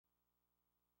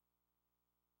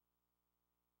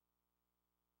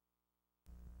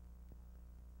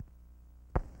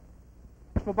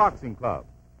National Boxing Club.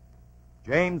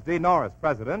 James D. Norris,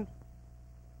 president.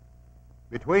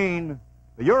 Between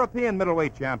the European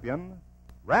middleweight champion,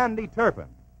 Randy Turpin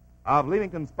of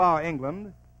Leamington Spa,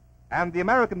 England, and the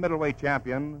American middleweight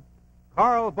champion,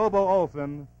 Carl Bobo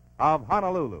Olson of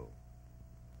Honolulu.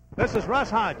 This is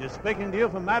Russ Hodges speaking to you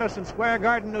from Madison Square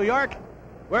Garden, New York,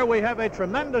 where we have a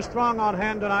tremendous throng on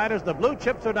hand tonight as the blue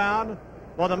chips are down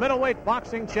for the middleweight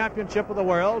boxing championship of the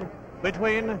world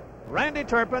between Randy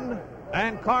Turpin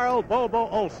and Carl Bobo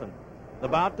Olson. The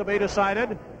bout to be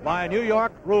decided by New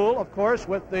York rule, of course,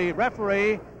 with the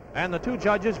referee and the two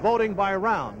judges voting by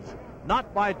rounds,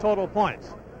 not by total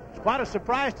points. It's quite a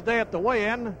surprise today at the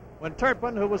weigh-in when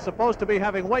Turpin, who was supposed to be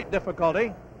having weight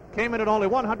difficulty, came in at only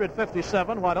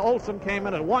 157, while Olson came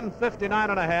in at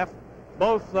 159.5,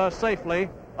 both safely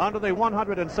under the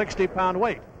 160-pound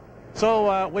weight.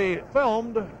 So we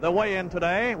filmed the weigh-in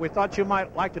today. We thought you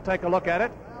might like to take a look at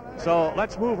it. So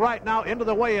let's move right now into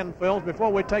the weigh-in films before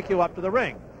we take you up to the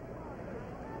ring.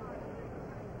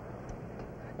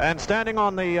 And standing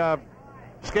on the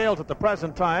scales at the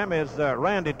present time is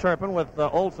Randy Turpin, with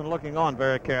Olson looking on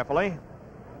very carefully.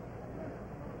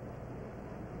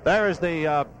 There is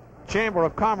the Chamber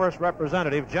of Commerce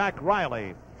representative, Jack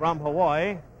Riley, from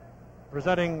Hawaii,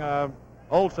 presenting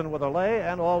Olson with a lei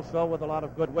and also with a lot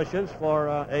of good wishes for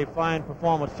a fine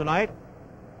performance tonight.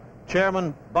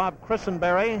 Chairman Bob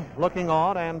Christenberry looking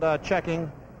on and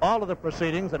checking all of the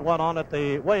proceedings that went on at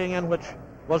the weighing-in, which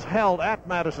was held at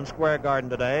Madison Square Garden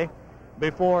today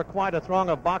before quite a throng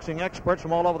of boxing experts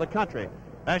from all over the country.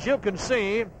 As you can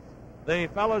see, the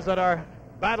fellows that are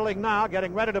battling now,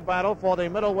 getting ready to battle for the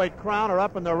middleweight crown, are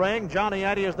up in the ring. Johnny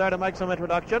Eddy is there to make some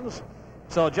introductions.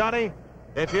 So, Johnny,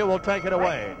 if you will take it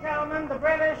away. Ladies and gentlemen, the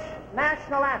British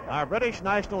National Anthem. Our British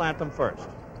National Anthem first.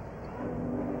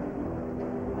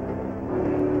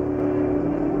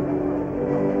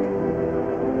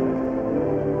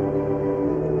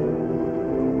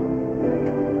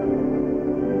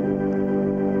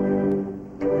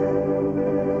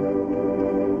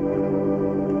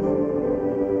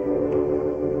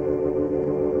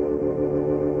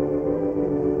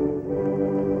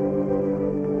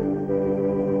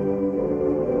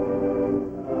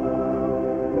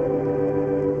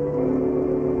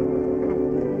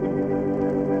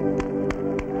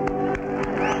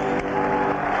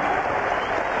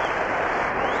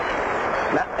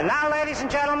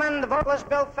 Vocalist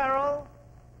Bill Farrell,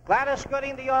 Gladys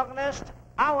Gooding, the organist,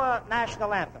 our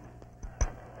national anthem.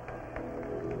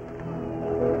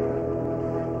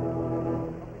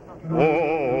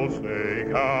 Oh, say,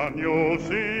 can you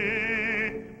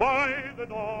see by the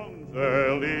dawn's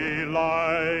early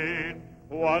light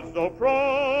what so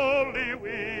proudly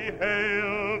we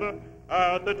hailed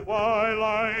at the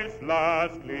twilight's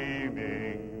last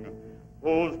gleaming,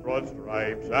 whose broad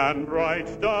stripes and bright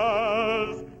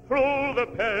stars through the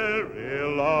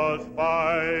perilous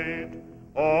fight,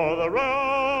 all the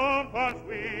ramparts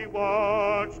we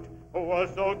watched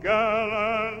was so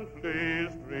gallantly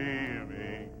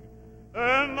streaming.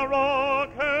 Then the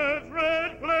rocket's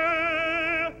red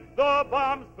glare, the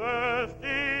bombs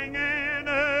bursting in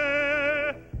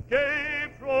air,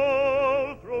 gave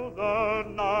troll through the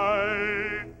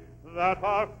night that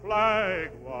our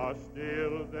flag was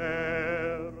still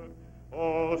there.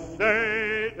 Oh,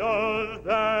 say, does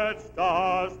that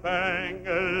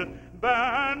star-spangled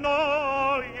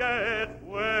banner yet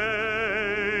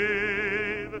wave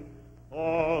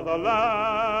o'er the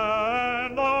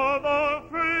land of the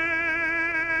free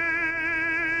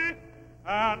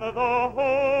and the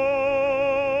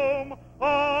home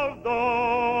of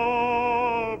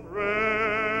the brave?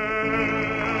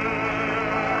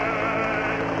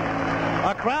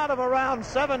 A crowd of around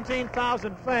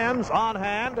 17,000 fans on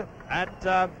hand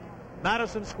at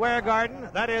Madison Square Garden.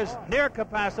 That is near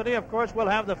capacity. Of course, we'll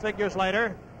have the figures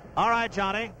later. All right,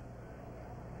 Johnny.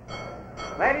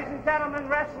 Ladies and gentlemen,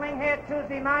 wrestling here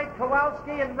Tuesday night,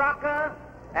 Kowalski and Rocker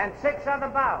and 6 other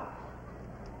bouts.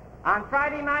 On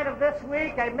Friday night of this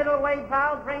week, a middleweight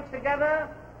bout brings together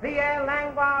Pierre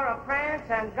Langlois of France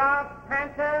and Garth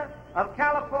Panther of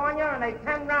California in a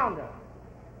 10-rounder.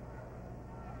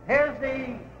 Here's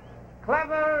the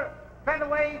clever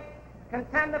featherweight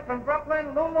contender from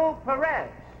Brooklyn, Lulu Perez.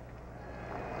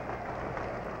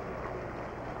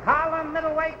 Harlem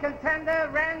middleweight contender,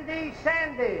 Randy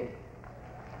Sandy.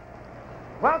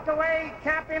 Welterweight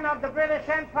champion of the British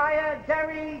Empire,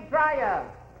 Jerry Dreyer.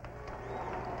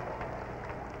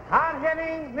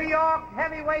 Hard-hitting New York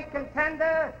heavyweight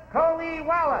contender, Coley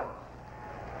Wallace.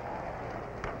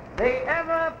 The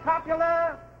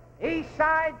ever-popular East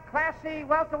Side classy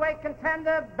welterweight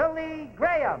contender, Billy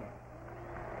Graham.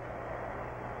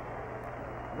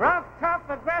 rough, tough,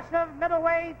 aggressive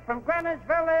middleweight from Greenwich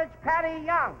Village, Patty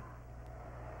Young.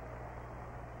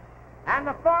 And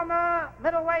the former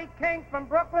middleweight king from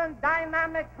Brooklyn,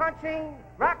 dynamic punching,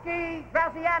 Rocky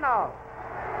Graziano.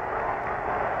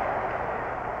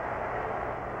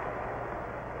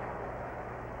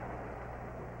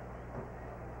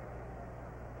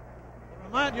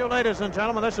 Remind you, ladies and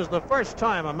gentlemen, this is the first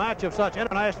time a match of such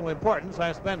international importance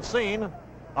has been seen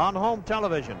on home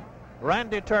television.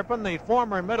 Randy Turpin, the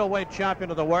former middleweight champion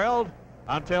of the world,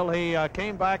 until he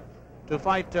came back to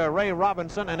fight Ray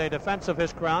Robinson in a defense of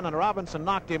his crown, and Robinson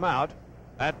knocked him out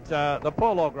at the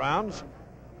Polo Grounds.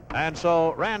 And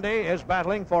so Randy is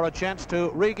battling for a chance to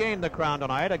regain the crown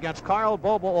tonight against Carl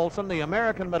Bobo Olson, the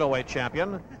American middleweight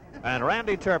champion, and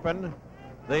Randy Turpin,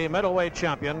 the middleweight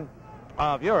champion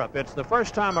of Europe. It's the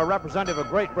first time a representative of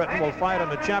Great Britain will fight in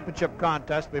a championship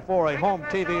contest before a home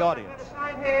TV audience.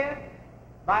 Signed here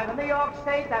by the New York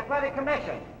State Athletic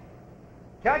Commission.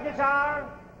 Judges are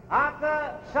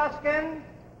Arthur Suskin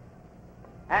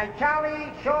and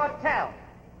Charlie Shortell.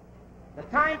 The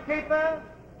timekeeper,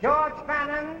 George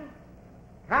Fannin.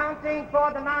 Counting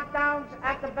for the knockdowns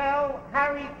at the bell,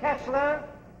 Harry Kessler.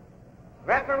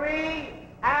 Referee,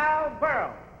 Al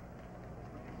Burrow.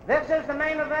 This is the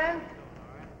main event.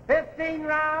 15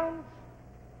 rounds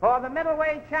for the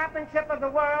middleweight championship of the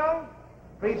world,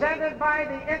 presented by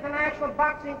the International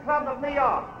Boxing Club of New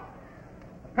York.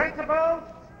 The principals,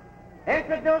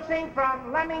 introducing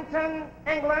from Leamington,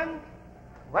 England,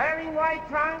 wearing white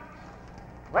trunks,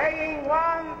 weighing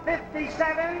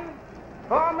 157,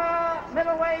 former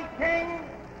middleweight king,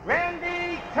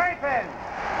 Randy Turpin.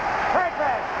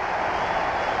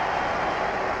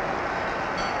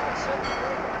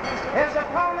 His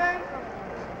opponent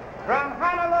from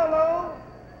Honolulu,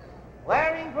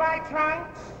 wearing black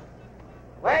trunks,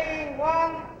 weighing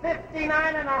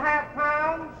 159.5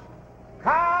 pounds,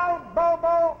 Carl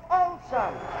Bobo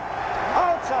Olson.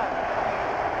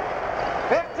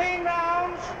 15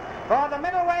 rounds for the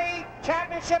middleweight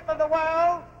championship of the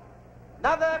world.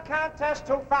 Another contest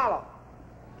to follow.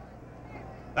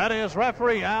 That is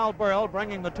referee Al Burrell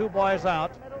bringing the two boys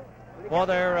out for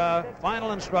their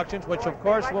final instructions, which of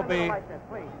course will be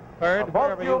heard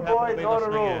wherever you happen to be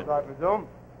listening in. I presume.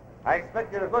 I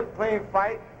expected a good, clean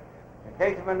fight. In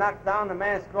case of a knockdown, the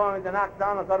man scoring the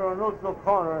knockdown will go to a neutral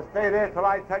corner and stay there till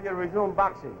I tell you to resume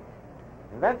boxing.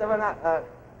 In the event of a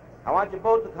I want you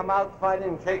both to come out fighting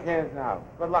and shake hands now.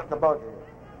 Good luck to both of you.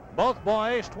 Both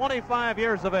boys 25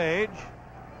 years of age,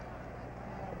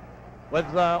 with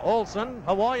Olson,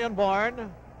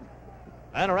 Hawaiian-born,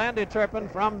 and Randy Turpin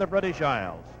from the British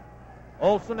Isles.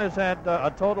 Olson has had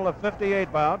a total of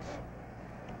 58 bouts.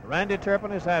 Randy Turpin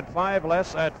has had 5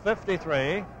 less at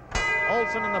 53.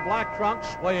 Olson in the black trunks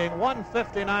weighing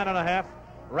 159.5.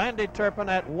 Randy Turpin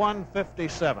at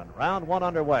 157. Round 1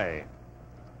 underway.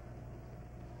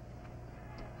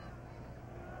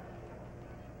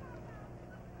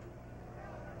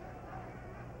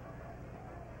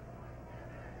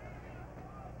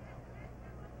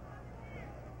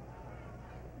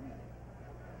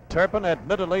 Turpin,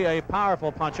 admittedly a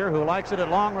powerful puncher who likes it at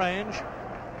long range.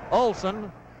 Olson,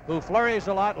 who flurries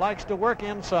a lot, likes to work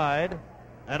inside,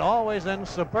 and always in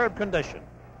superb condition.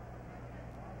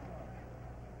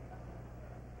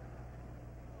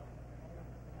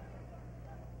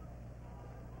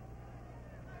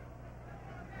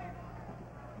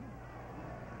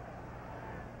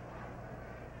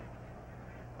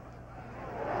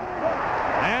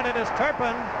 And it is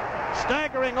Turpin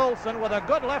staggering Olson with a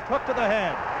good left hook to the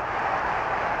head.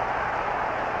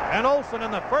 And Olson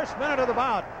in the first minute of the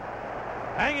bout,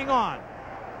 hanging on.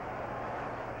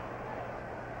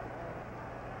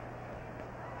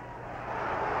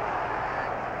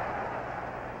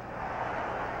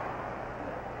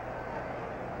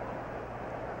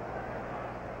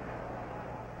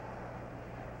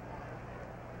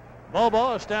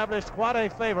 Bobo established quite a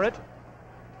favorite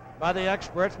by the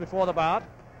experts before the bout.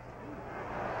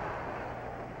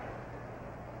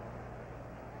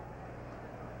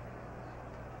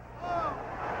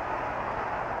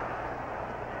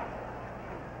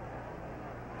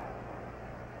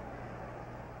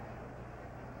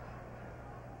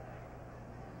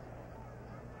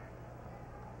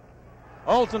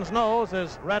 Olson's nose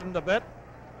is reddened a bit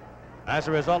as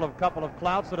a result of a couple of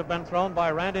clouts that have been thrown by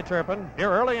Randy Turpin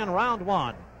here early in round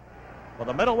 1 for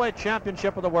the middleweight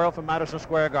championship of the world from Madison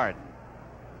Square Garden.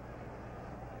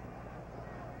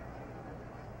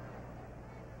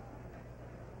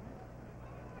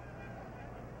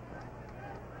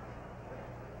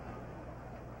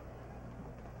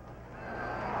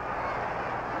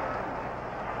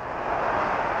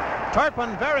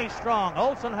 Turpin very strong.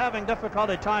 Olson having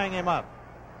difficulty tying him up.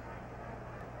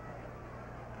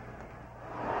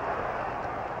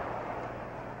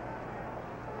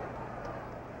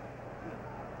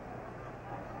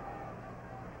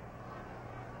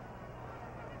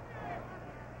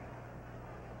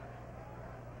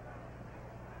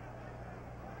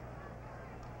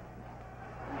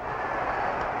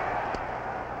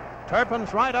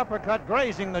 Turpin's right uppercut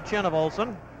grazing the chin of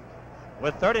Olson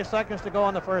with 30 seconds to go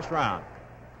in the first round.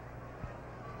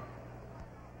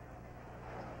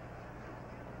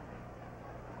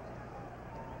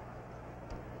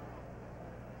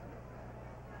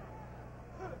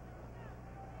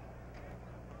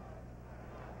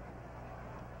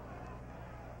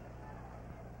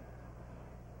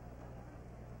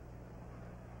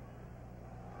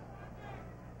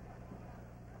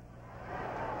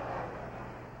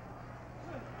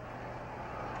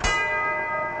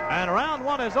 And round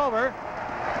one is over.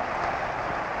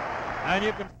 And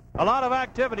you can a lot of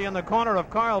activity in the corner of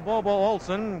Carl Bobo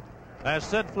Olson as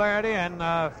Sid Flaherty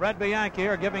and Fred Bianchi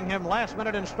are giving him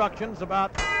last-minute instructions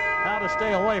about how to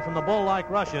stay away from the bull-like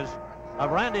rushes of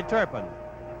Randy Turpin,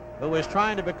 who is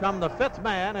trying to become the 5th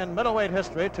man in middleweight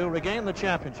history to regain the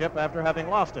championship after having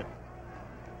lost it.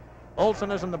 Olson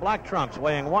is in the black trunks,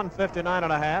 weighing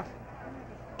 159.5.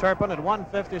 Turpin at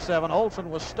 157.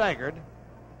 Olson was staggered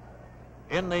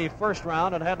in the first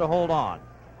round and had to hold on.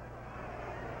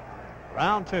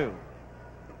 Round two.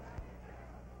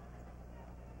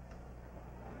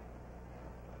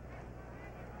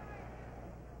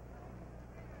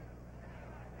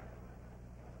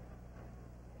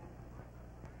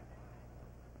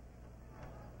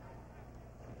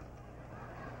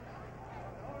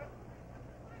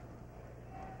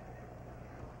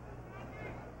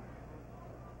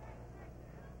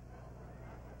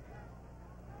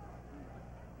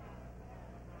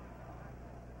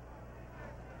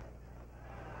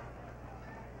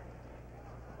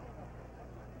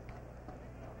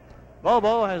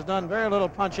 Bobo has done very little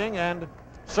punching and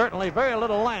certainly very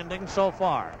little landing so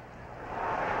far.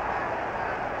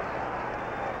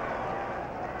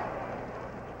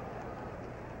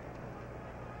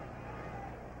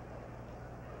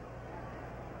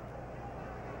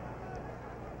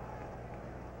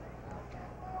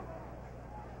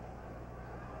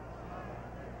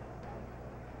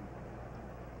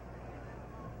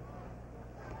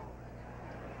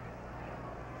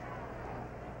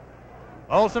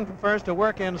 Olson prefers to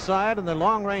work inside, and the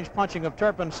long-range punching of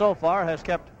Turpin so far has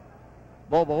kept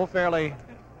Bobo fairly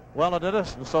well at a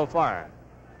distance so far.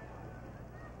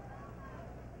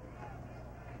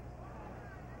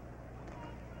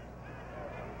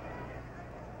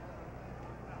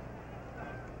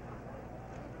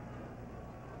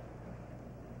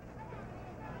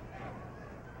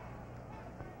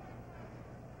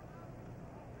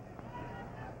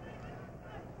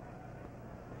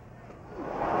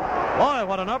 Boy,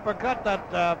 what an uppercut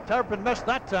that Turpin missed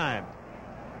that time.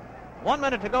 1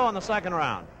 minute to go in the second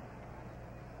round.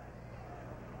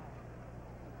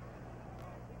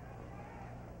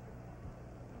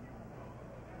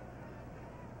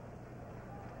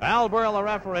 Al Burrell, the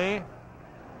referee,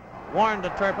 warned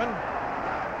Turpin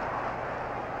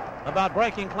about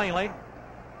breaking cleanly.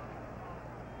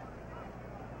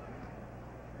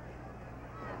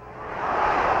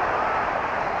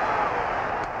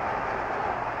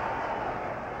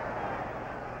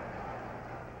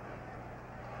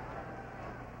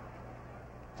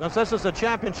 Since this is a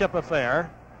championship affair,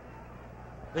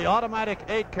 the automatic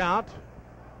 8 count,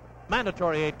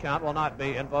 mandatory 8 count, will not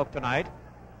be invoked tonight,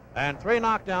 and 3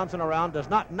 knockdowns in a round does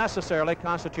not necessarily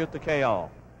constitute the KO.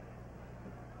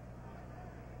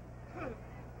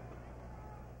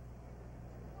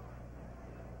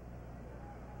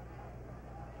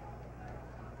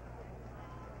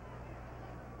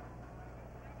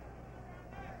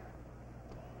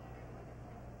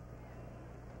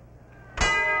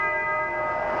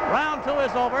 Round 2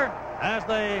 is over as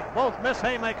they both miss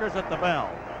haymakers at the bell.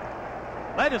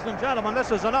 Ladies and gentlemen,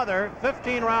 this is another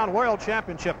 15-round World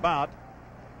Championship bout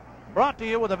brought to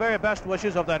you with the very best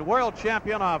wishes of that world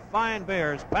champion of fine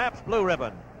beers, Pabst Blue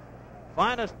Ribbon.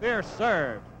 Finest beer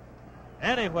served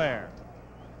anywhere.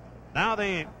 Now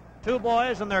the two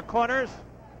boys in their corners.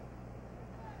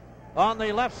 On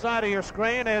the left side of your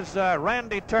screen is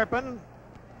Randy Turpin,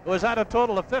 who has had a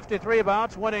total of 53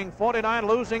 bouts, winning 49,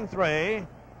 losing 3,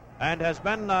 and has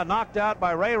been knocked out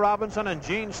by Ray Robinson and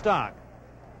Gene Stock.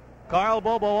 Carl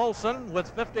Bobo Olson, with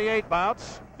 58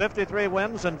 bouts, 53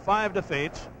 wins, and 5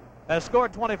 defeats, has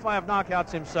scored 25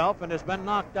 knockouts himself and has been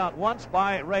knocked out once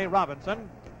by Ray Robinson.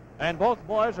 And both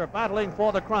boys are battling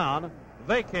for the crown,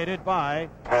 vacated by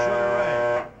Sugar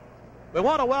Ray. We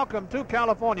want to welcome two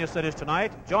California cities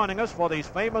tonight joining us for these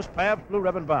famous Pabst Blue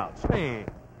Ribbon bouts. Hey,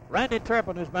 Randy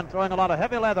Turpin, who's been throwing a lot of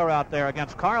heavy leather out there,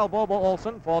 against Carl Bobo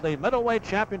Olson for the middleweight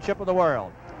championship of the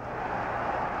world.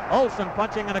 Olson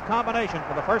punching in a combination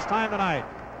for the first time tonight.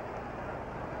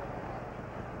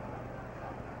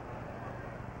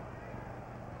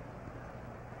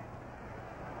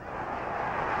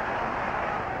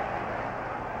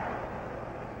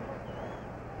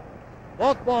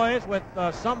 Both boys with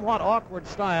somewhat awkward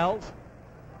styles,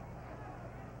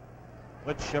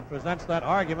 which presents that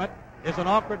argument. Is an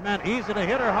awkward man easy to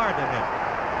hit or hard to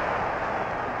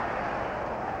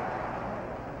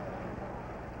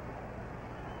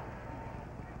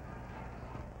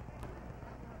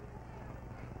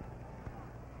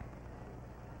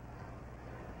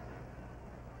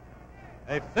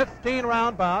hit? A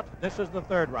 15-round bout. This is the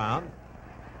third round.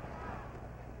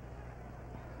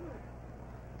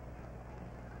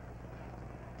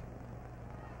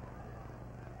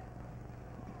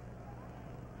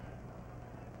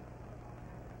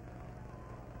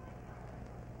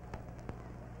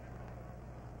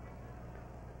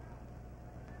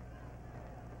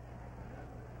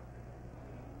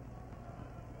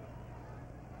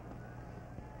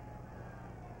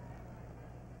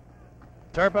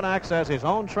 Turpin acts as his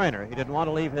own trainer. He didn't want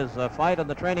to leave his fight in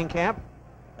the training camp,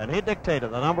 and he dictated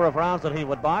the number of rounds that he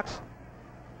would box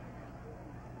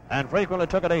and frequently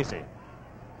took it easy.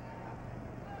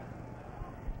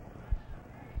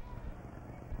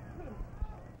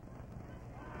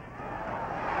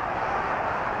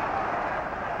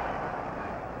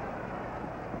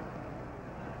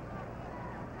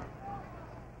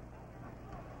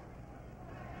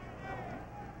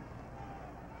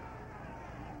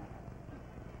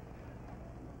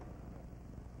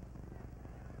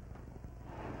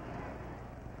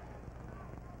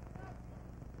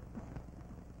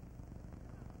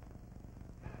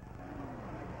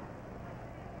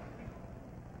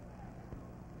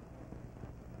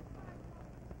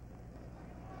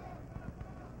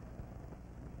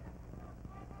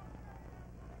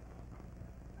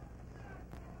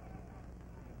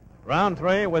 Round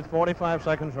 3 with 45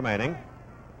 seconds remaining.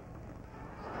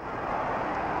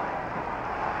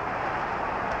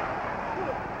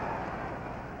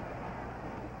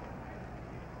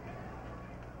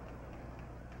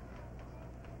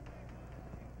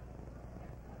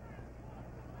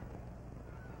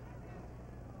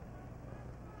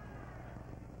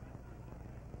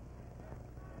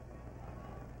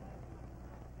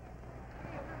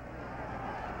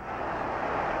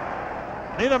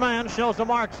 Neither man shows the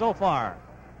mark so far.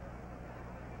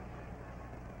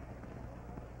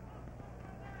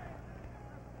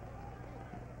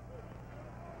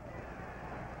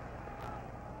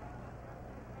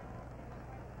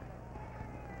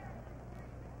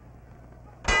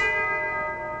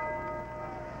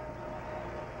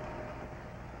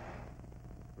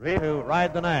 To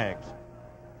ride the nags.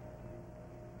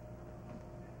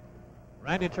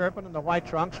 Randy Turpin in the white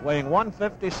trunks, weighing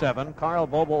 157. Carl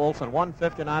Bobo Olson,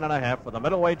 159.5 for the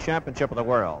middleweight championship of the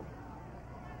world.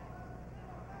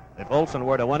 If Olson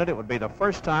were to win it, it would be the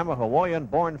first time a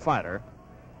Hawaiian-born fighter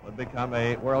would become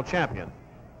a world champion.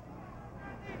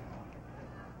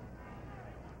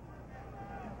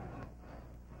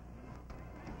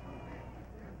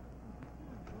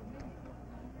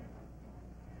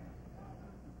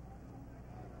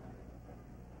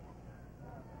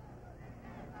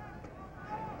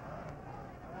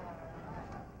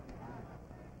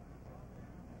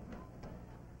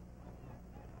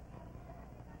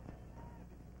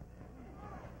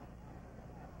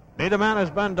 Neither man has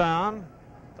been down.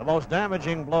 The most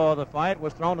damaging blow of the fight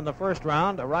was thrown in the first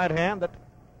round, a right hand that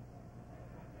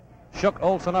shook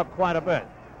Olson up quite a bit.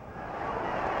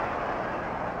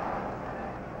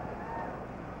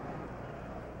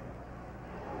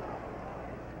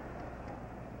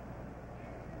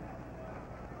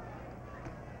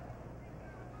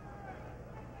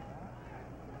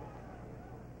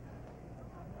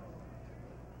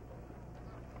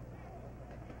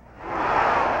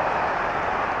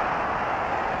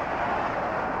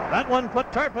 That one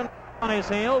put Turpin on his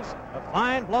heels. A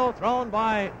fine blow thrown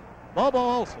by Bobo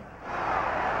Olson.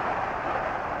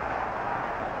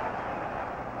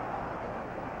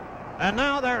 And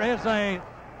now there is a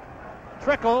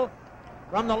trickle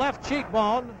from the left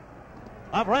cheekbone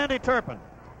of Randy Turpin.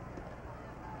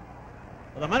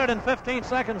 With a minute and 15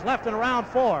 seconds left in round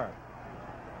 4.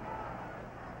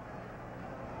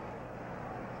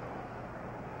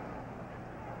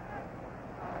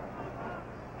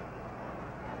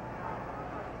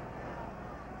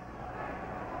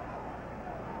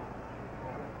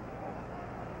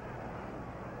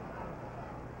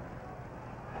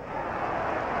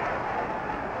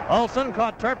 Olson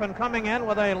caught Turpin coming in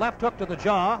with a left hook to the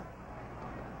jaw.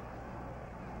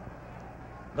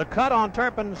 The cut on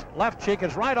Turpin's left cheek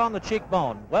is right on the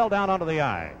cheekbone, well down under the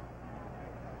eye.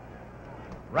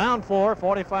 Round 4,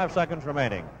 45 seconds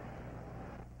remaining.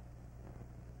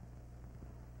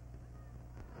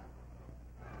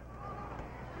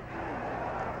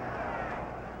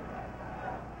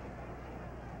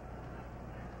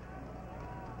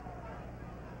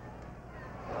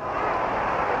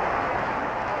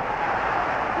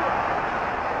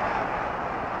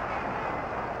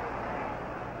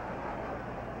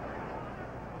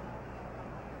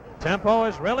 Tempo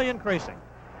is really increasing.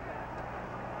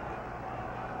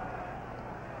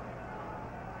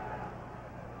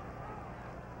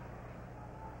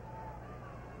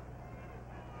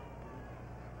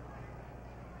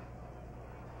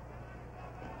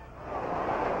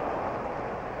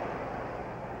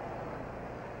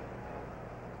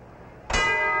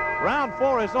 Round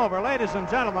 4 is over. Ladies and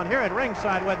gentlemen, here at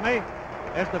ringside with me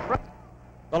is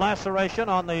the laceration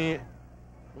on the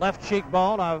left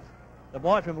cheekbone of the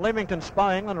boy from Leamington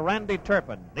Spa, England, Randy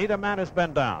Turpin. Neither man has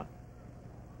been down.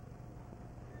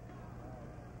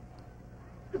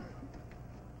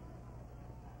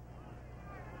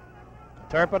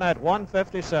 Turpin at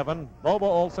 157. Bobo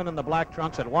Olson in the black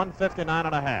trunks at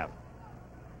 159.5.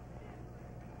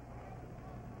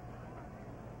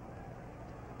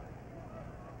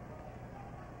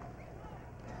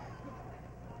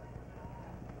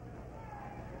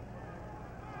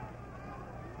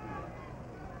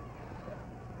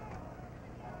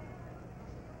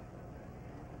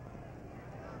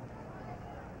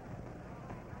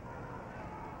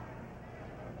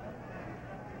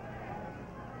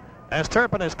 As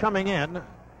Turpin is coming in,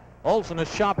 Olson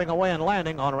is chopping away and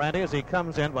landing on Randy as he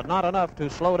comes in, but not enough to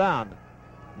slow down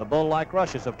the bull-like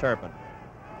rushes of Turpin.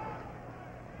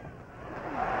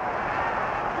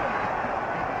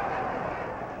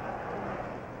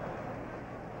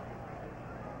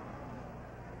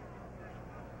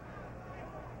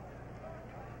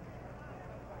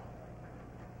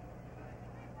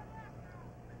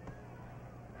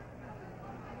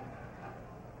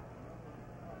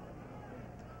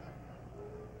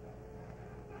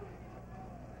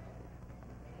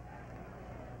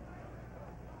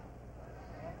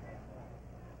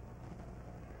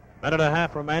 Minute and a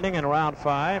half remaining in round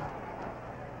 5.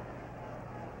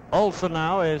 Olson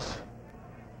now is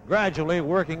gradually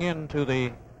working into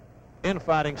the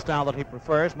infighting style that he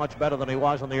prefers, much better than he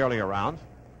was in the earlier rounds.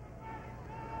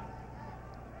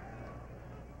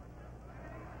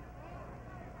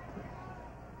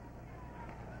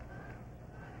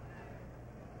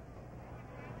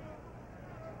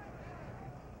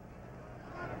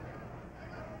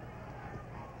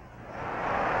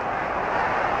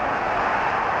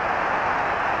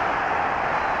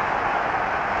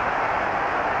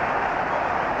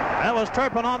 That was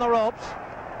Turpin on the ropes.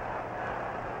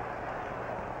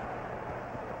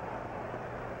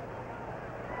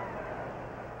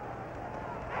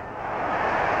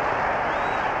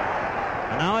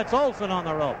 And now it's Olson on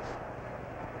the ropes.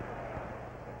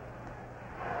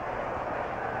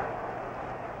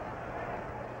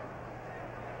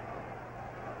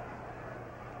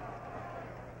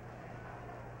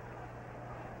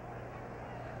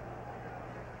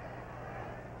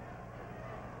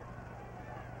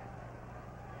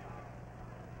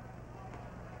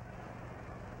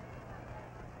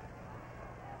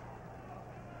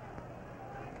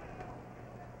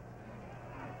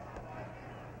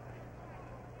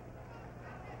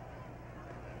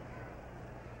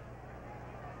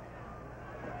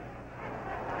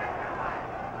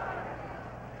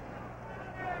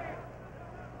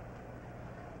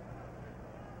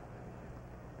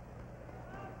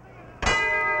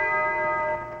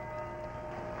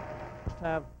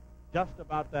 Have just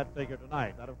about that figure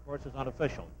tonight. That, of course, is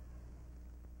unofficial.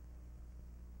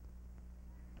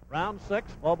 Round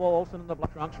 6, Bobo Olson in the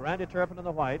black trunks, Randy Turpin in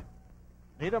the white.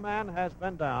 Neither man has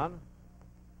been down.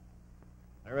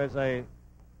 There is a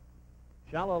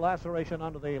shallow laceration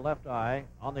under the left eye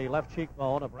on the left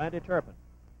cheekbone of Randy Turpin.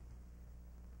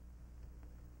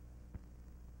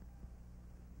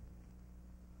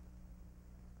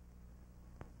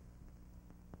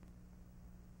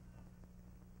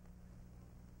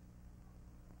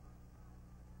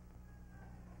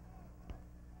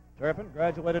 Turpin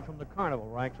graduated from the carnival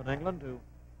ranks in England to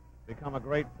become a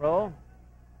great pro.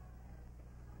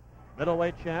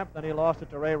 Middleweight champ, then he lost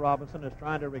it to Ray Robinson, is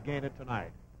trying to regain it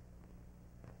tonight.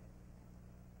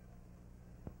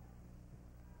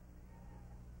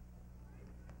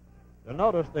 You'll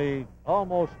notice the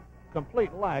almost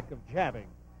complete lack of jabbing.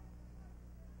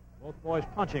 Both boys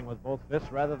punching with both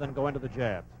fists rather than going to the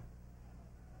jabs.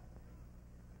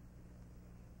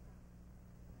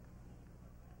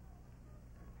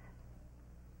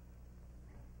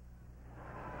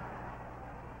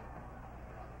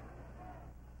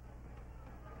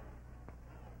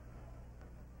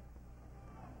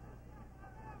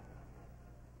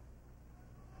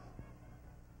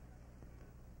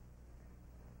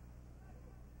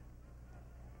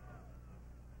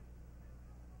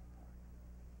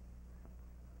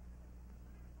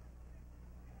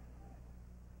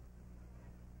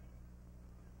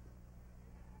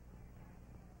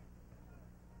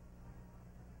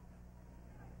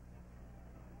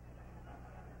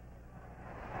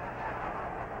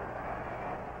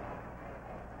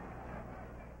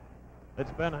 It's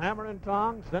been hammer and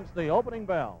tongs since the opening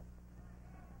bell.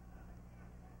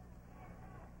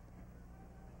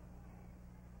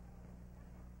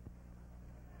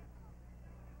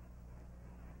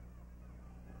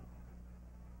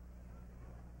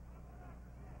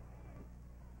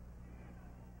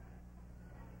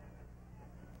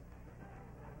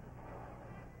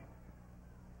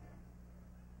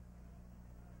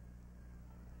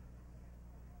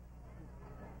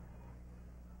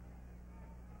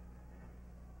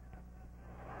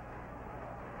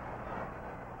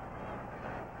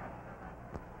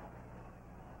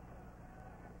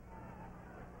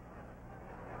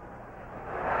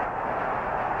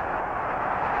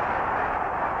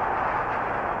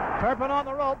 Turpin on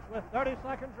the ropes with 30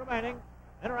 seconds remaining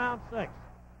in round 6.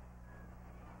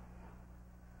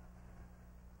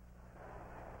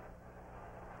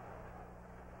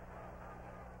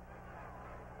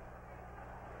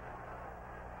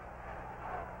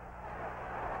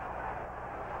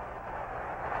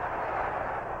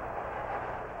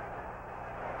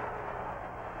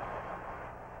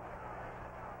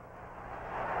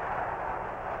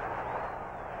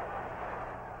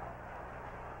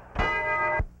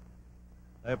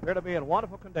 They appear to be in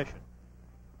wonderful condition.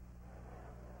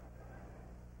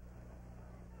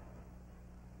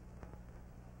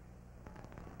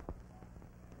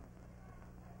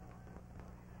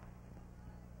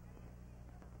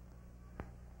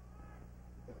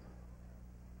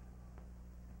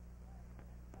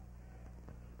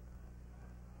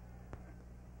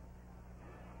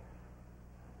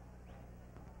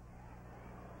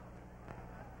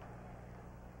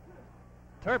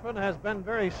 Turpin has been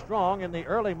very strong in the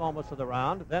early moments of the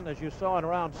round. Then, as you saw in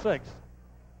round 6,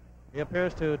 he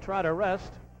appears to try to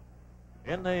rest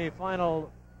in the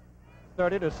final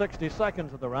 30 to 60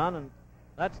 seconds of the round, and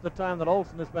that's the time that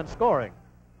Olson has been scoring.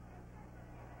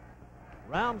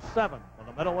 Round 7 for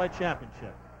the middleweight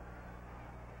championship.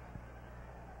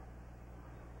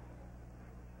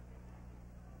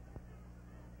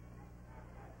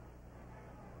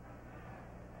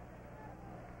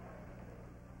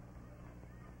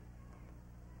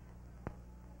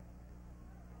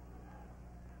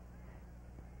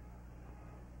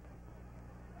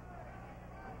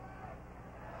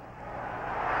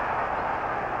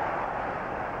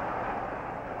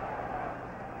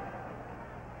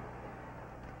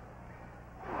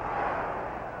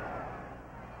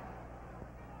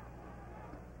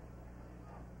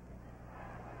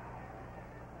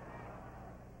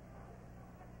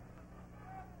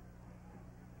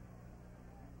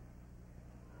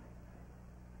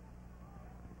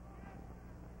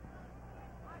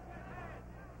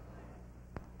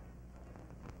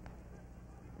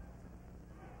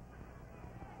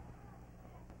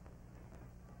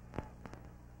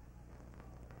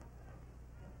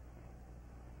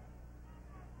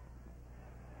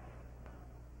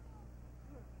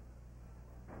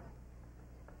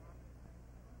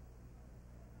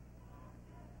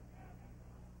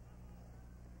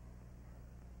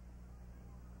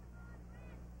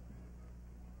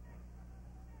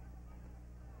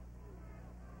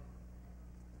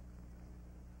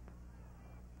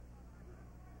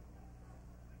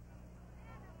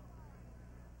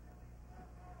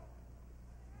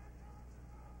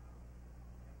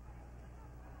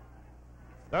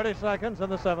 Thirty seconds in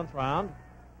the 7th round.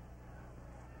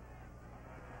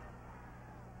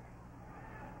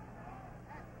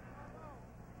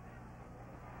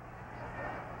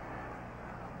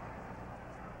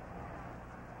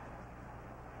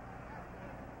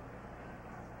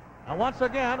 And once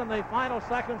again, in the final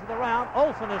seconds of the round,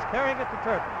 Olson is carrying it to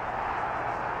Turpin.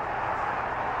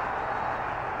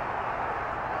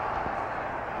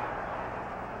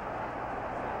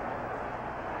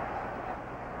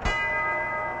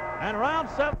 And round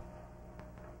 7,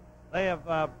 they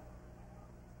have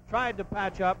tried to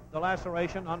patch up the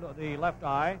laceration under the left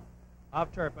eye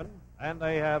of Turpin, and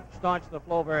they have staunched the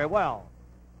flow very well.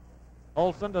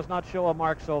 Olson does not show a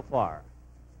mark so far.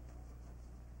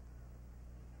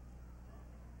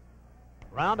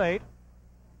 Round 8.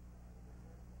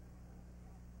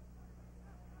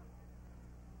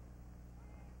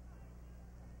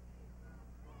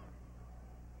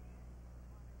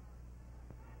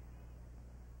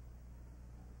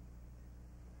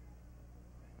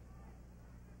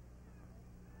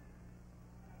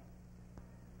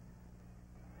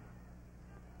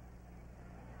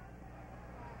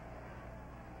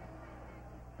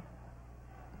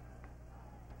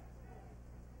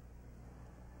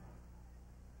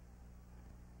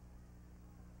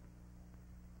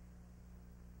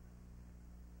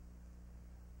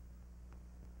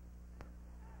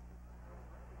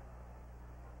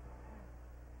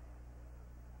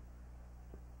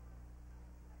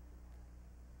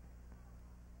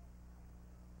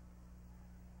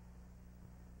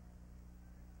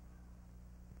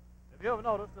 If you have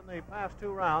noticed in the past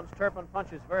 2 rounds, Turpin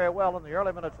punches very well in the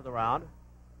early minutes of the round.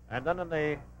 And then in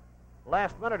the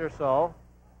last minute or so,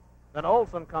 then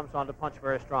Olson comes on to punch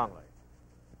very strongly.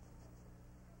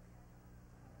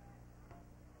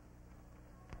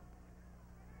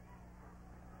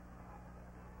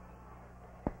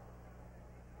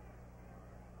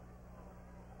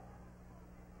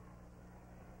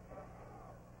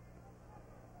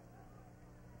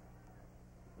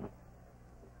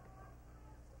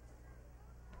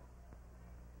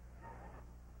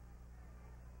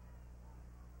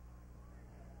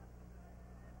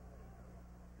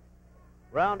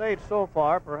 Round 8 so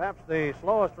far, perhaps the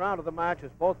slowest round of the match, as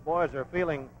both boys are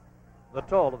feeling the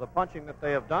toll of the punching that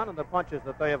they have done and the punches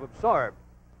that they have absorbed.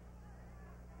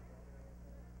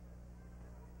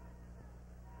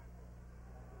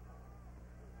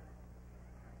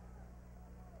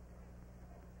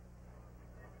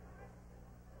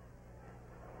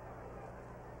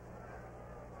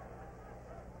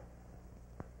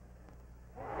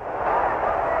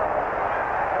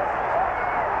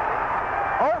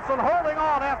 Olson holding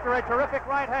on after a terrific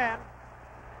right hand.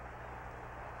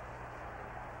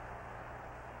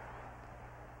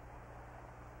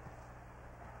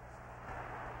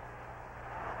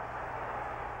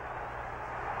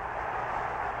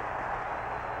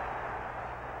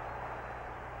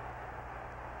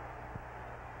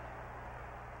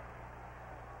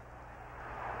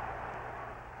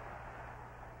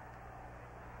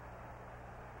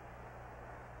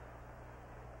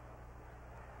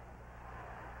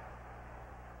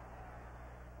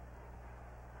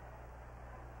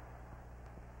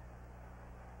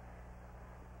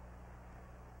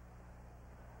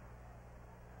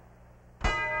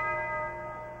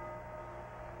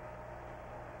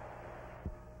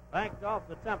 Banked off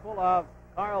the temple of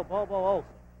Carl Bobo Olson.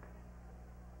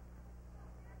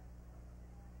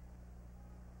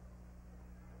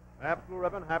 Pabst Blue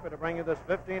Ribbon happy to bring you this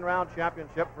 15-round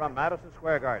championship from Madison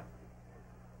Square Garden.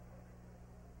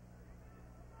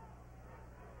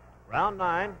 Round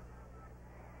 9.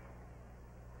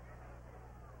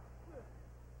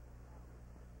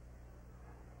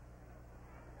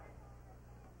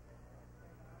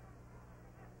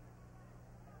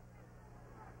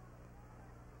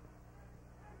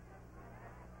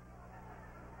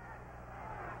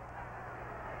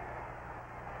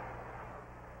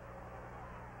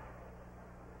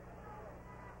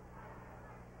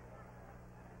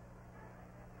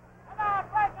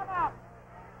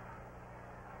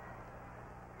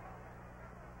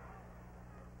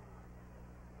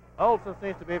 Olson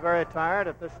seems to be very tired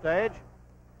at this stage.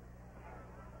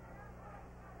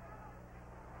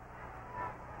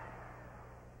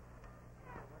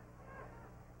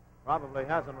 Probably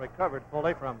hasn't recovered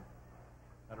fully from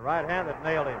that right hand that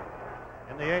nailed him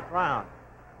in the 8th round.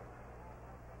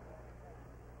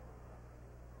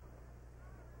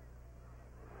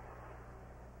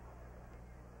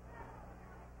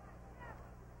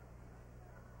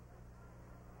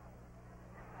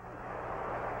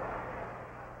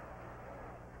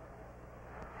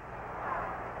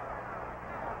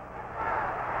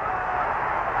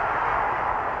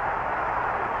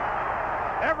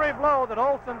 Every blow that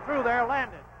Olson threw there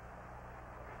landed.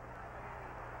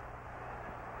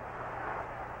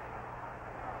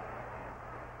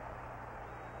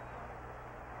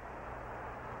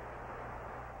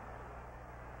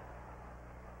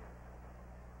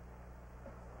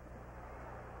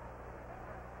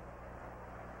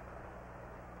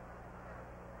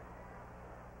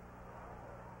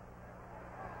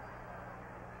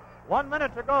 One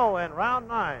minute to go in round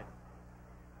 9.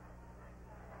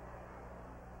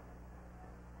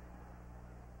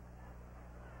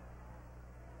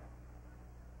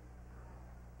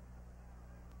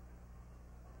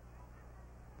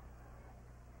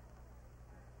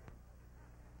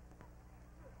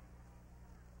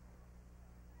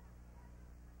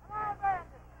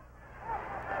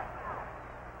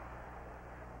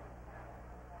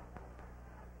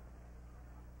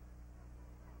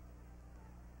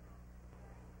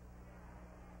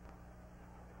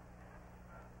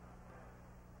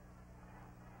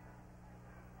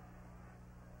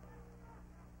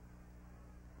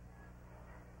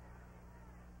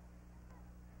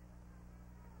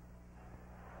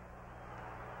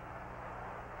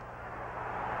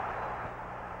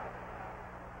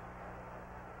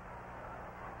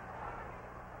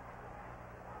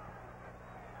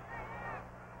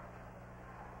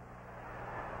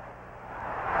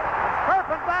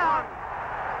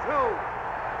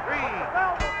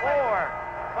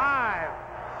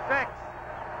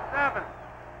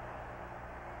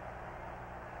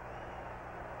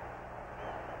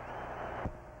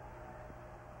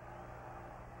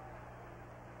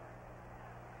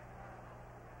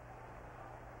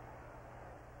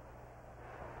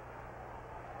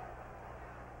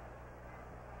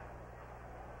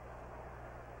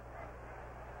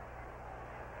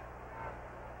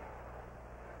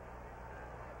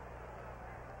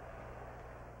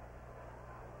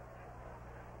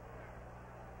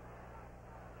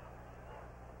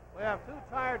 We have two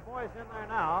tired boys in there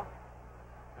now,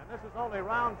 and this is only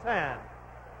round 10,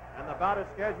 and the bout is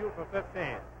scheduled for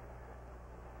 15.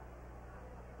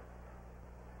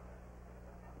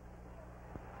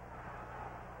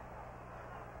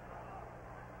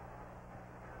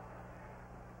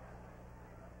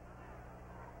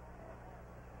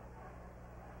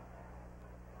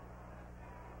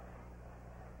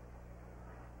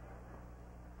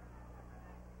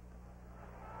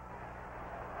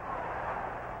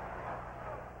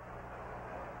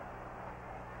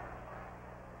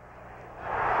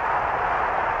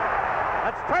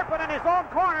 Turpin in his own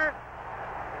corner.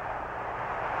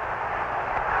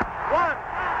 1,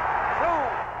 2,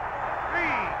 3,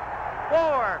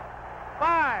 4,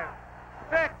 5,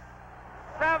 6,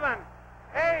 7,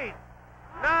 8,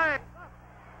 9.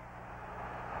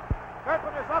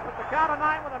 Turpin is up at the count of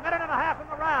 9 with a minute and a half in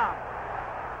the round.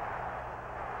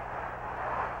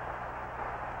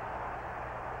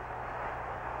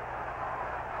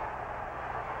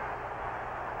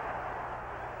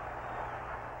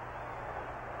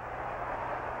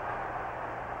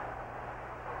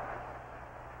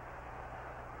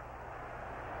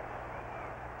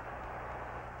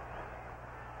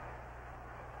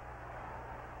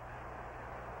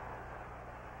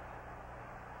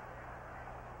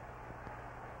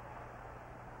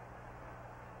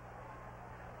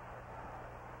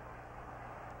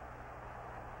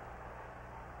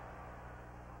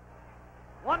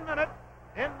 One minute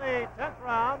in the 10th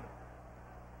round.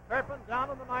 Turpin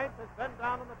down in the 9th, has been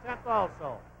down in the 10th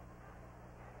also.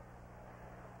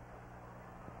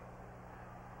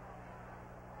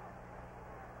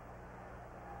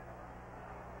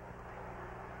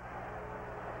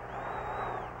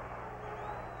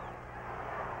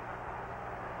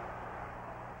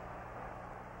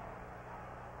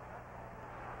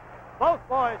 Both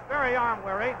boys very arm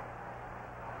weary.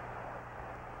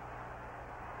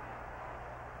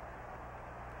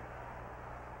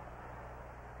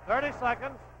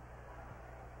 Seconds.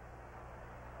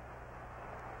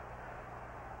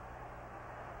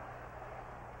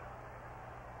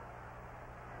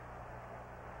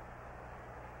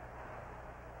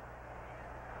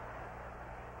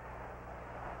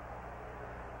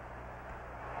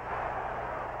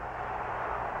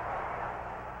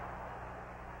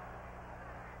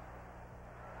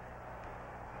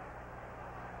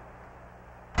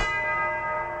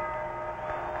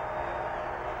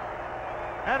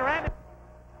 And Randy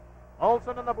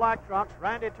Olson in the black trunks,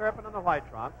 Randy Turpin in the white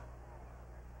trunks.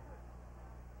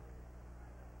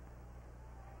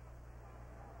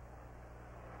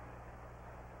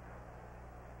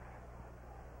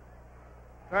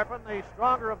 Turpin, the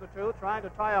stronger of the two, trying to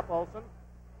tie up Olson.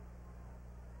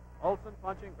 Olson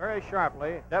punching very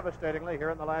sharply, devastatingly here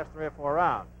in the last 3 or 4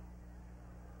 rounds.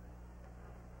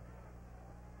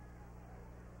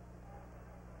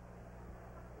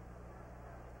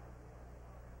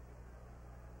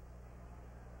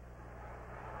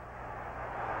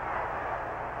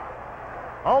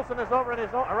 Olson is over in his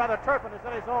own, or rather Turpin is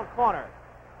in his own corner.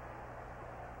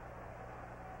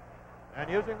 And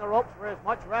using the ropes for as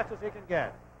much rest as he can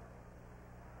get.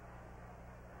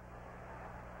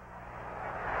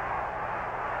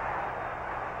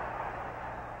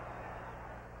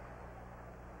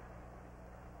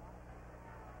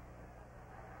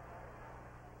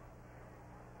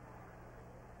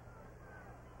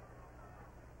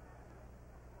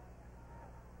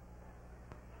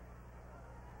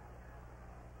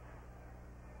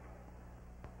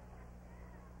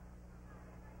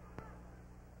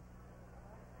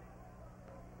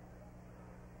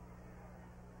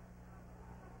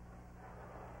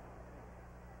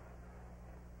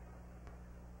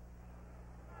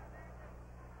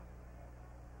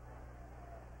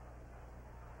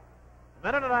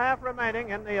 Minute and a half remaining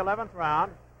in the 11th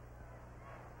round.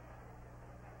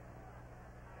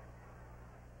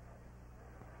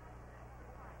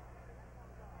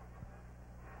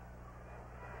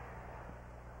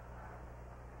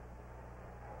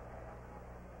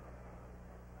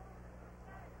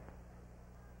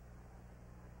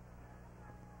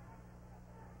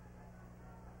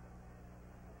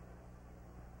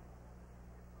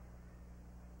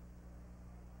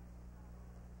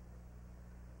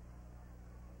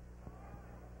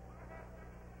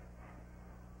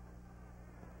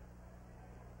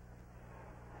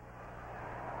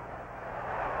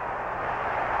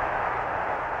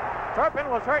 Turpin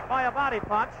was hurt by a body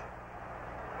punch.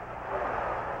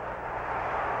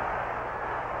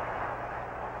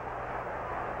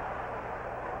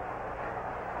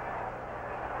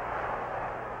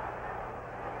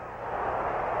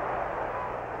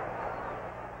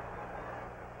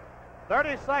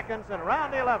 30 seconds in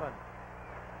round 11.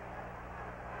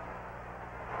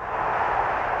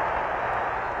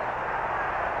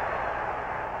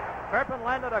 Turpin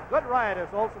landed a good right as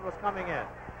Olson was coming in.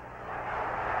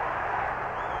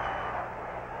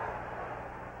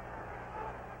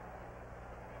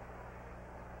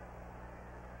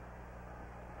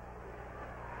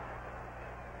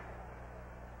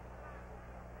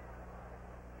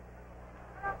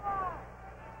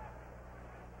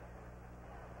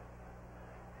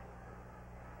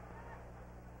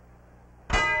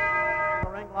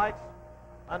 Ring lights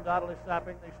undoubtedly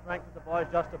sapping the strength of the boys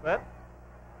just a bit.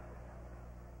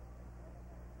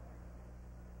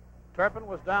 Turpin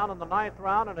was down in the 9th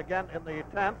round and again in the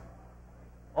 10th.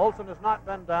 Olson has not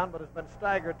been down but has been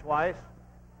staggered twice,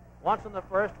 once in the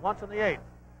 1st, once in the 8th.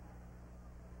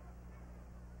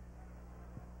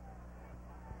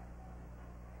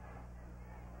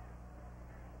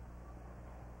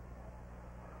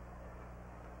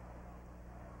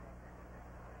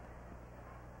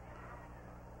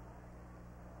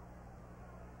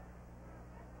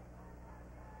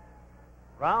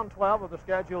 Round 12 of the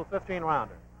scheduled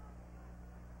 15-rounder.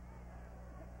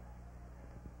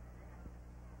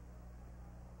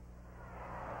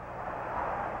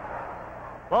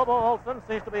 Bobo Olson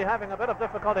seems to be having a bit of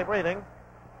difficulty breathing.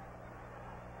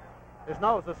 His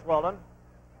nose is swollen.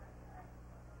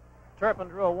 Turpin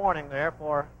drew a warning there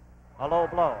for a low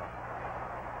blow.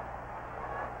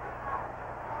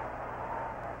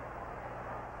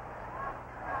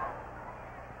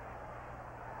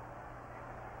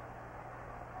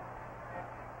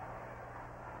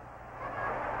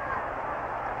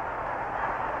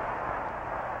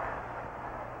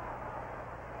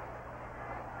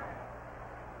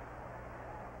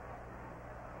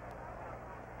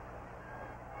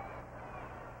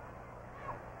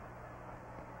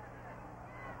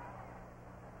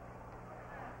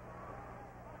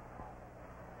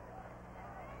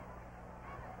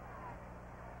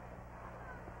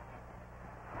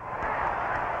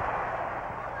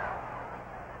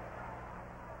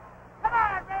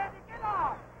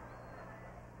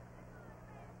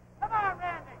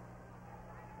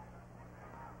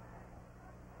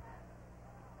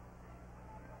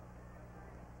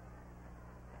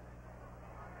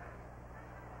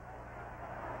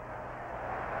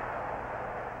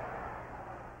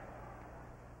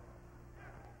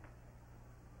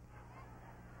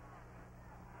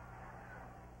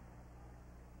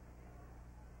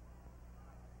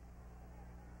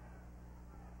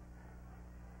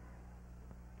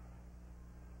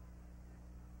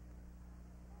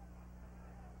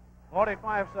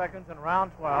 "45 seconds in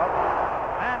round 12,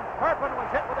 and Turpin was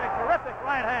hit with a terrific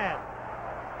right hand.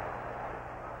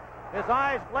 His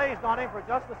eyes glazed on him for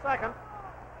just a second.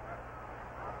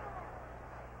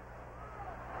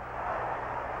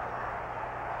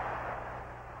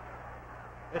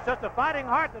 It's just a fighting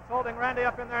heart that's holding Randy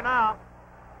up in there now.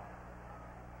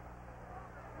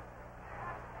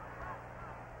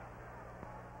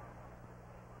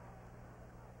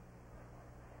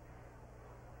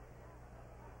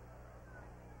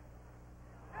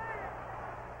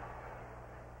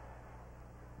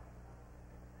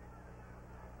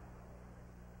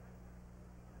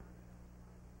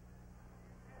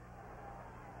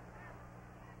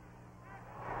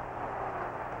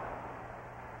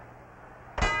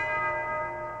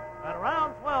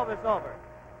 Is over.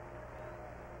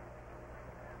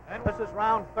 And this is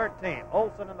round 13.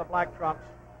 Olson in the black trunks,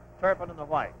 Turpin in the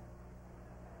white.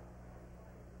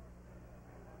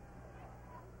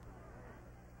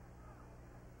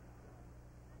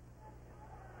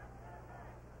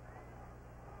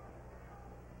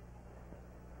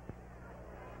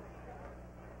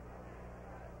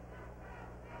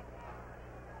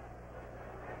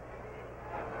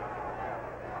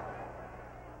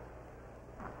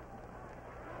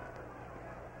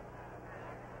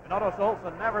 Notice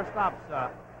Olson never stops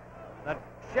that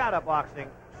shadow boxing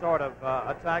sort of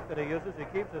attack that he uses. He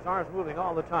keeps his arms moving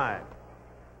all the time.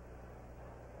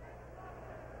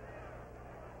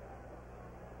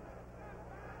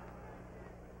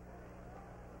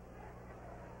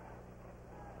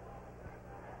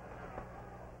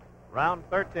 Round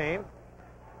 13.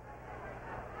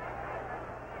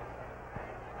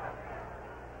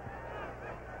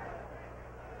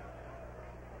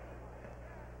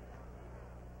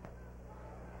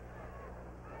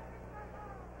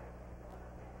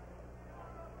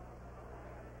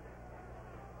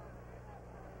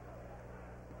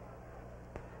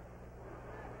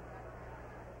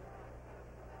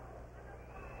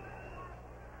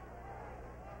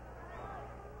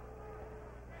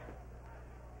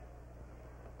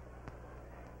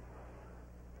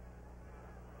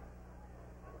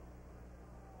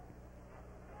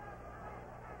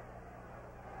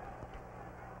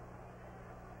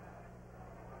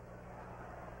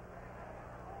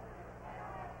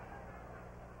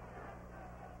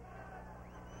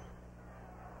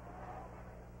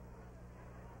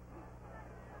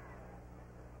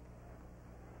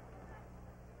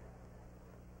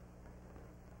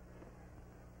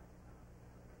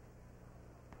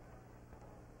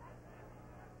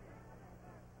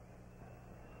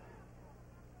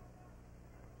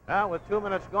 Now, with 2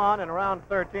 minutes gone in round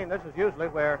 13, this is usually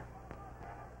where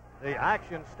the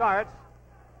action starts.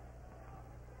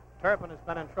 Turpin has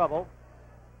been in trouble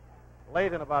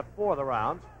late in about 4 of the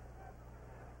rounds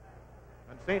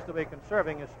and seems to be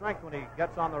conserving his strength when he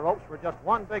gets on the ropes for just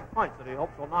one big punch that he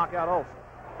hopes will knock out Olson.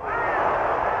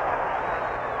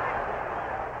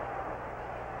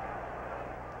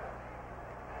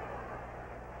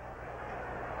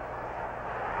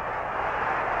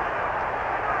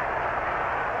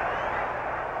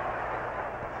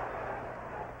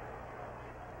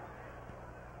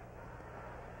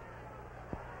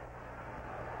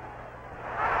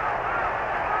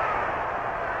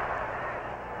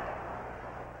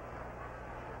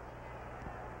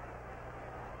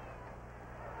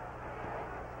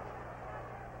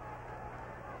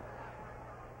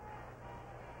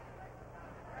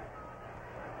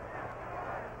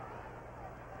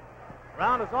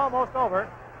 Round is almost over.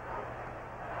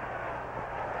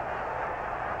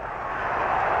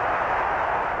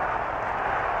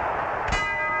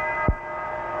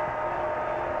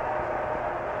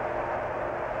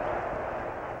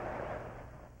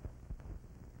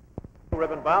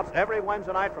 Ribbon bouts every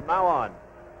Wednesday night from now on.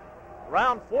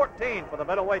 Round 14 for the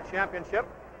middleweight championship.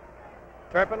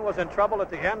 Turpin was in trouble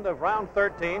at the end of round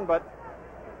 13, but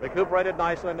recuperated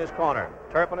nicely in his corner.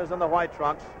 Turpin is in the white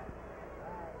trunks.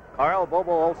 Carl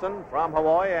Bobo Olson from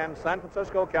Hawaii and San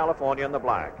Francisco, California in the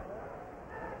black.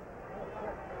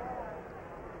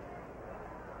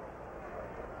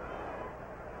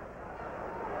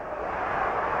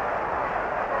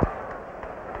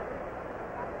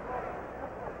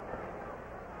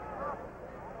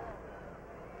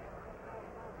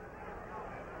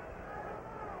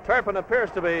 Turpin appears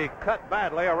to be cut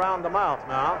badly around the mouth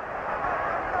now.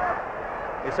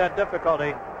 He's had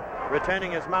difficulty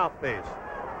retaining his mouthpiece.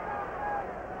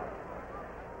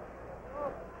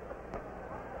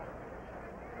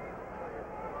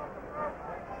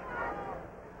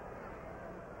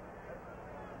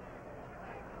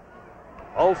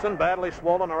 Olson badly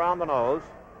swollen around the nose.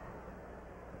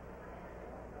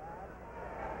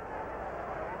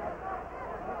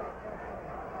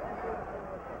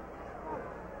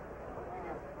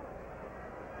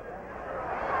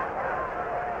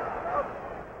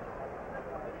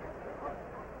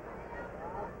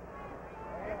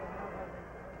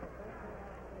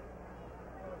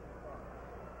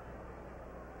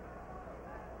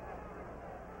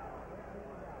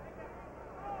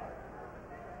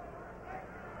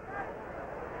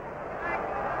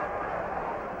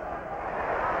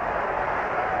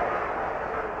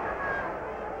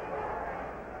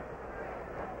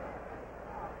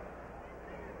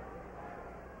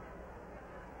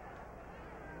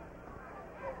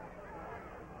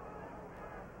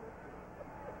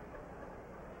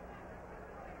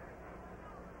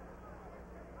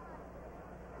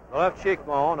 The left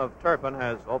cheekbone of Turpin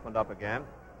has opened up again.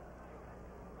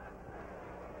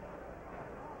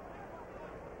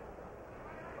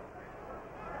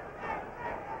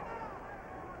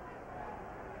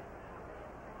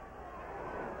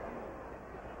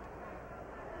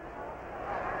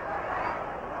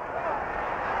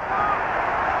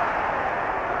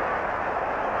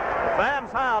 The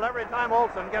fans howl every time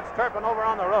Olson gets Turpin over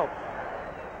on the ropes.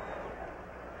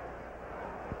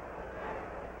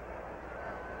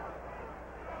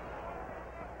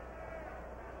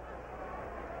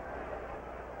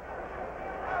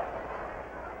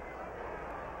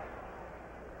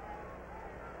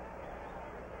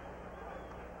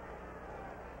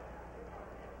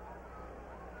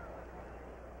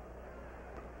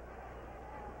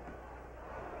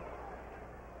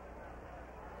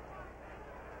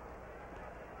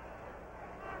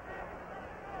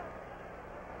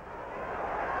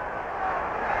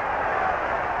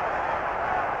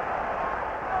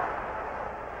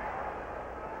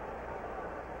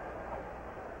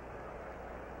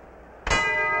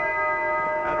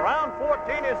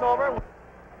 Is over.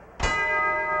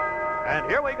 And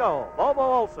here we go. Bobo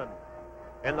Olson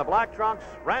in the black trunks,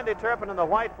 Randy Turpin in the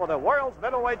white for the World's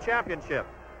Middleweight Championship.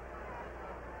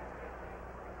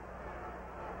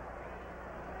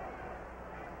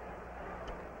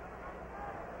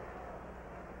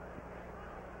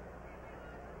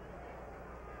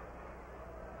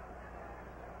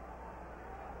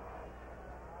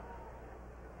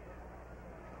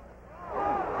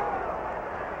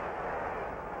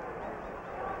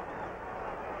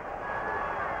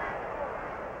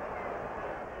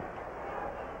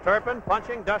 Turpin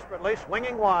punching desperately,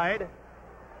 swinging wide.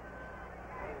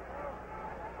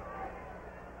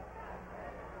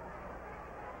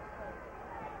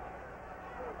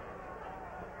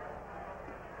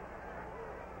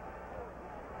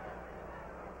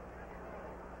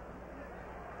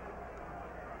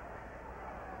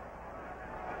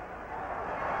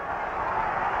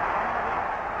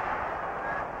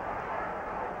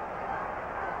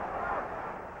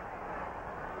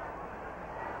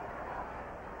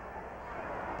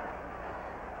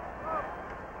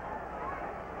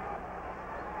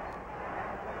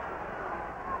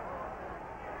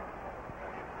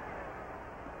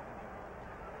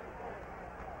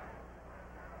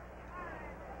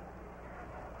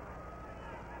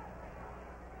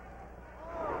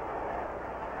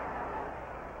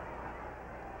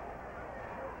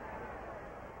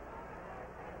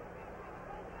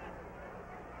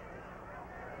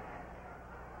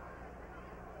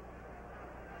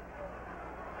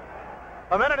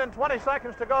 A minute and 20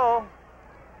 seconds to go.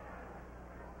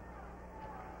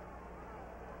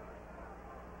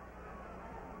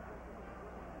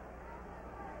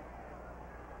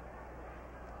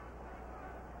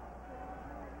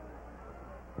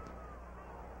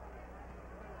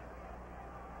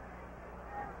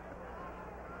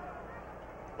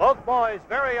 Both boys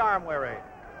very arm-weary.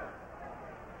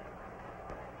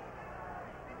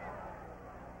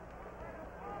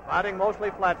 Fighting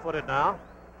mostly flat-footed now.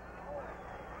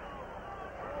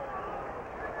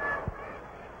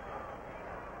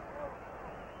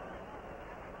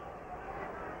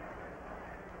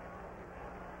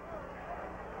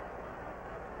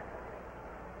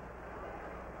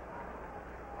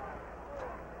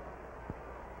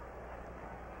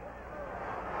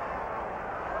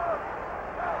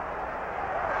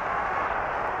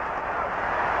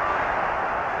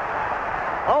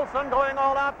 Olson going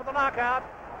all out for the knockout.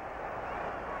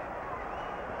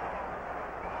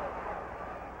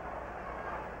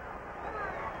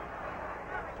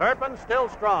 Turpin still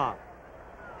strong.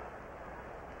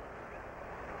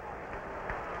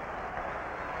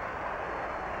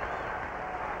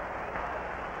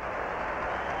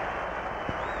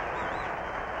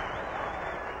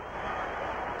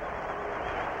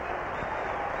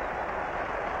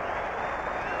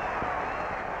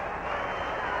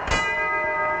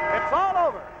 It's all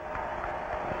over.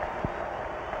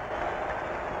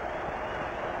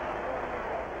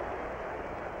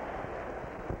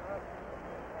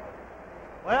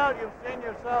 Well, you've seen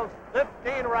yourselves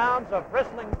 15 rounds of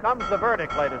bristling comes the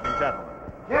verdict, ladies and gentlemen.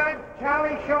 Judge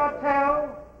Charlie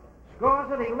Shortell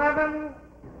scores it 11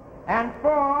 and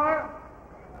 4,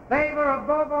 favor of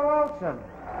Bobo Olson.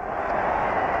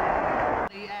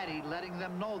 The Addy letting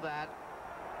them know that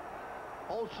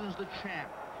Olson's the champ.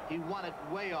 He won it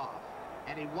way off,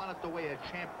 and he won it the way a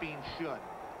champion should.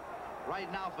 Right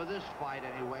now, for this fight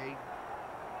anyway,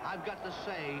 I've got to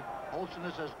say, Olson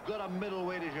is as good a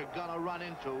middleweight as you're gonna run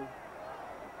into.